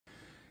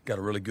Got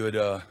a really good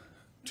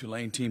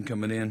Tulane team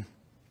coming in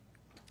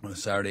on a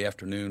Saturday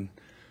afternoon,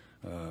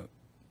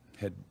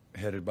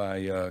 headed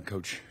by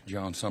Coach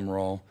John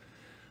Summerall,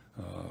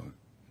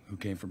 who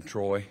came from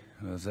Troy.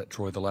 I was at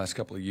Troy the last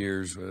couple of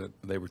years.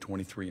 They were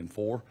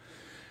 23-4,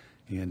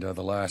 and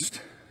the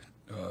last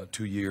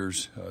 2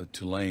 years,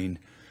 Tulane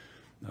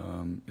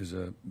has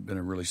been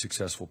a really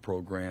successful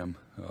program.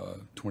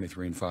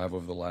 23-5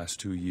 over the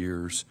last 2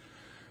 years.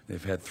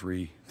 They've had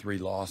three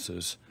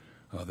losses.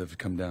 They've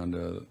come down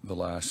to the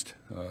last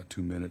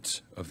 2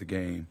 minutes of the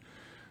game.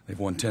 They've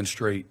won 10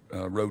 straight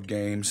road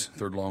games,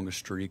 third longest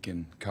streak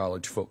in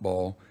college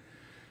football.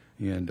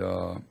 And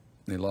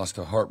they lost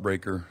a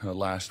heartbreaker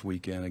last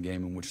weekend, a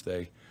game in which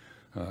they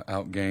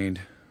outgained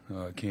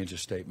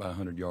Kansas State by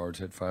 100 yards,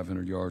 had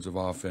 500 yards of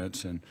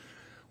offense, and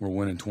were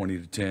winning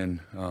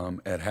 20-10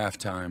 at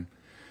halftime.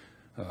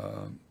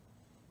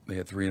 They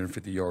had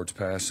 350 yards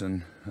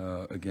passing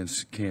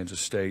against Kansas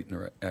State, and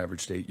they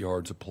averaged 8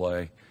 yards a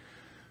play.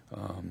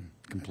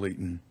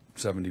 Completing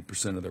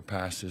 70% of their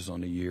passes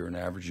on the year and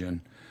averaging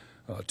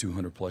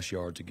 200-plus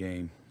yards a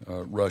game.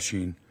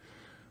 Rushing,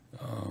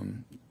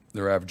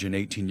 they're averaging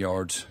 18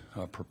 yards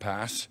per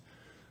pass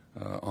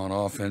on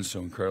offense,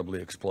 so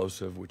incredibly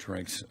explosive, which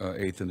ranks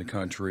 8th in the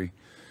country.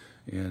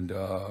 And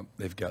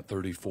they've got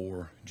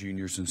 34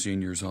 juniors and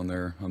seniors on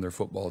their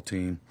football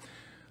team.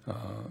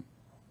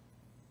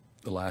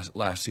 The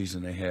last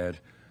season they had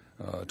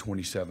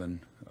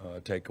 27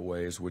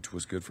 takeaways, which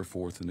was good for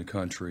 4th in the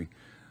country.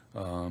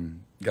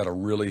 Got a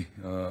really,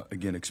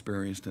 again,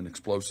 experienced and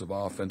explosive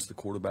offense. The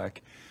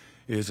quarterback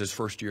is his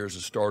first year as a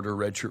starter,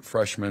 redshirt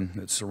freshman.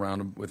 That's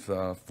surrounded with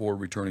 4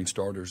 returning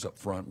starters up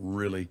front.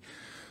 Really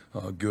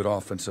good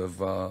offensive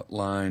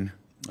line,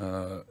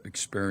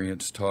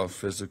 experience, tough,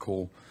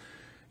 physical.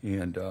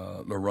 And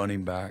the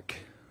running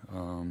back,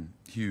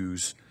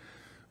 Hughes,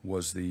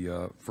 was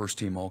the first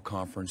team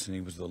all-conference, and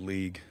he was the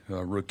league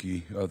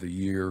rookie of the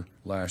year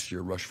last year,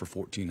 rushed for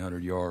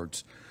 1,400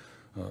 yards.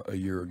 A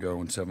year ago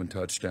and 7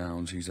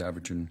 touchdowns. He's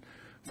averaging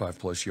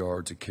 5+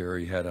 yards a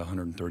carry. Had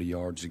 130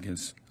 yards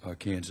against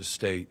Kansas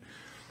State.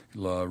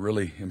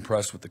 Really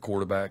impressed with the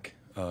quarterback,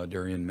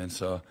 Darian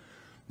Mensah.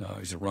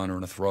 He's a runner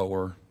and a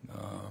thrower.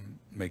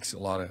 Makes a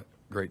lot of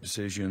great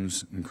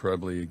decisions.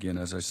 Incredibly, again,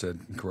 as I said,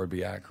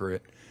 incredibly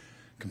accurate.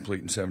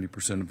 Completing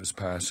 70% of his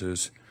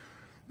passes.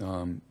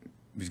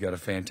 He's got a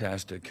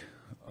fantastic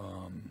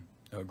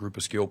group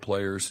of skill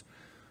players,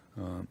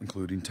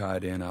 including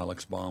tight end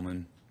Alex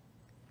Bauman,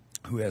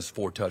 who has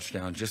 4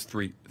 touchdowns, just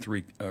 4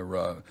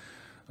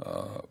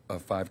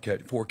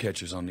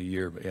 catches on the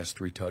year, but he has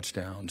 3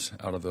 touchdowns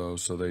out of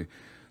those. So they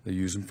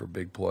use him for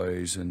big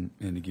plays. And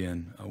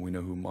again, we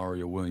know who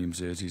Mario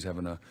Williams is. He's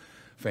having a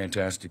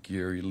fantastic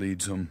year. He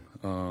leads them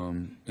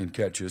in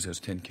catches, has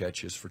 10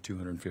 catches for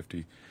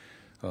 250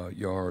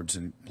 yards,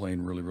 and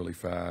playing really, really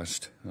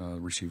fast.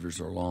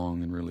 Receivers are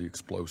long and really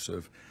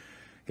explosive.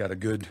 Got a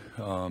good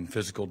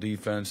physical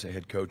defense. The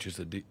head coach is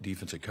a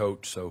defensive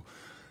coach, so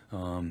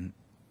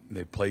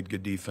they played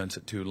good defense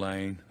at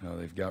Tulane.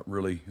 They've got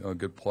really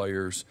good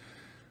players.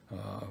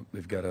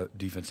 They've got a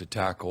defensive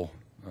tackle,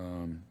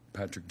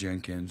 Patrick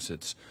Jenkins.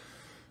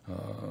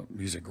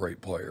 He's a great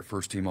player.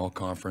 First team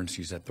all-conference.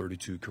 He's had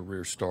 32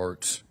 career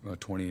starts,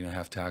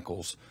 20.5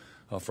 tackles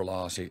for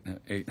loss,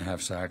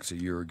 8.5 sacks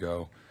a year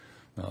ago.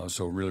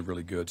 So really,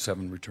 really good.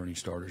 7 returning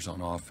starters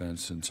on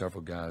offense, and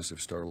several guys have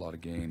started a lot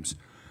of games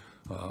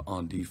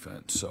on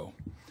defense. So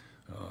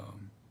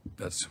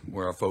that's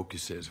where our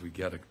focus is. We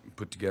got to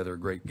put together a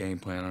great game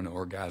plan. I know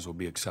our guys will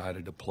be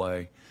excited to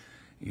play,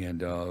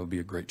 and it'll be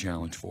a great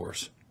challenge for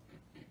us.